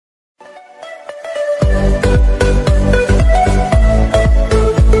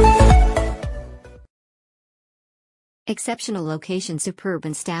Exceptional location, superb,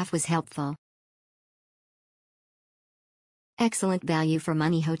 and staff was helpful. Excellent value for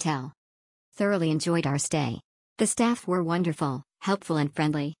money hotel. Thoroughly enjoyed our stay. The staff were wonderful, helpful and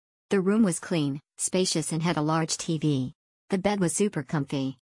friendly. The room was clean, spacious and had a large TV. The bed was super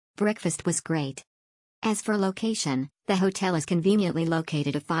comfy. Breakfast was great. As for location, the hotel is conveniently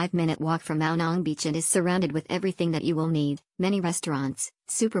located a 5-minute walk from Ao Nang Beach and is surrounded with everything that you will need: many restaurants,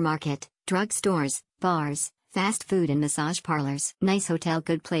 supermarket, drug stores, bars, fast food and massage parlors. Nice hotel,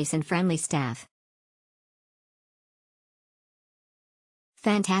 good place and friendly staff.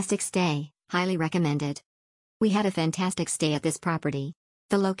 Fantastic stay, highly recommended. We had a fantastic stay at this property.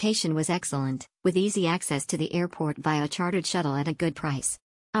 The location was excellent, with easy access to the airport via a chartered shuttle at a good price.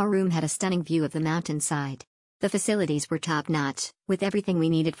 Our room had a stunning view of the mountainside. The facilities were top-notch, with everything we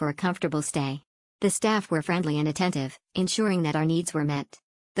needed for a comfortable stay. The staff were friendly and attentive, ensuring that our needs were met.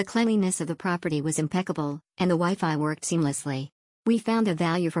 The cleanliness of the property was impeccable, and the Wi-Fi worked seamlessly. We found the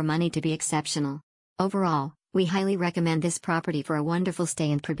value for money to be exceptional. Overall, we highly recommend this property for a wonderful stay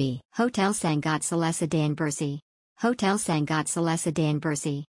in Krabi. Hotel Sangat Salesa Dan Bursi. Hotel Sangat Salesa Dan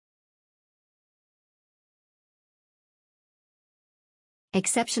Bursi.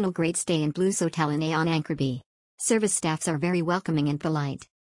 Exceptional great stay in BlueSotel in Ao Nang Krabi. Service staffs are very welcoming and polite.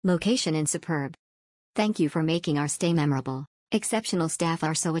 Location and superb. Thank you for making our stay memorable. Exceptional staff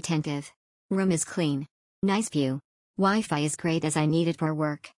are so attentive. Room is clean. Nice view. Wi-Fi is great as I need it for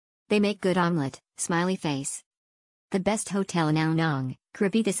work. They make good omelette, smiley face. The best hotel in Ao Nang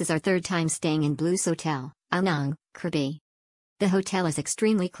Krabi. This is our third time staying in BlueSotel, Ao Nang Krabi. The hotel is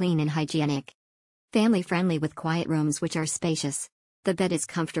extremely clean and hygienic. Family friendly with quiet rooms which are spacious. The bed is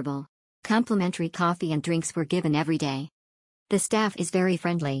comfortable. Complimentary coffee and drinks were given every day. The staff is very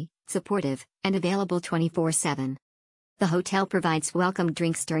friendly, supportive, and available 24/7. The hotel provides welcome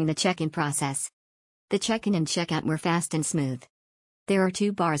drinks during the check-in process. The check-in and check-out were fast and smooth. There are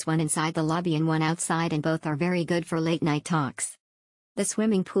 2 bars, one inside the lobby and one outside, and both are very good for late-night talks. The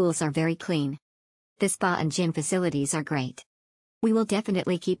swimming pools are very clean. The spa and gym facilities are great. We will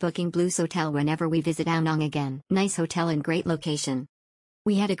definitely keep booking BlueSotel whenever we visit Ao Nang again. Nice hotel and great location.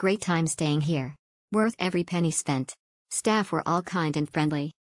 We had a great time staying here. Worth every penny spent. Staff were all kind and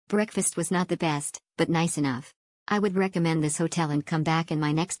friendly. Breakfast was not the best, but nice enough. I would recommend this hotel and come back in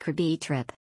my next Krabi trip.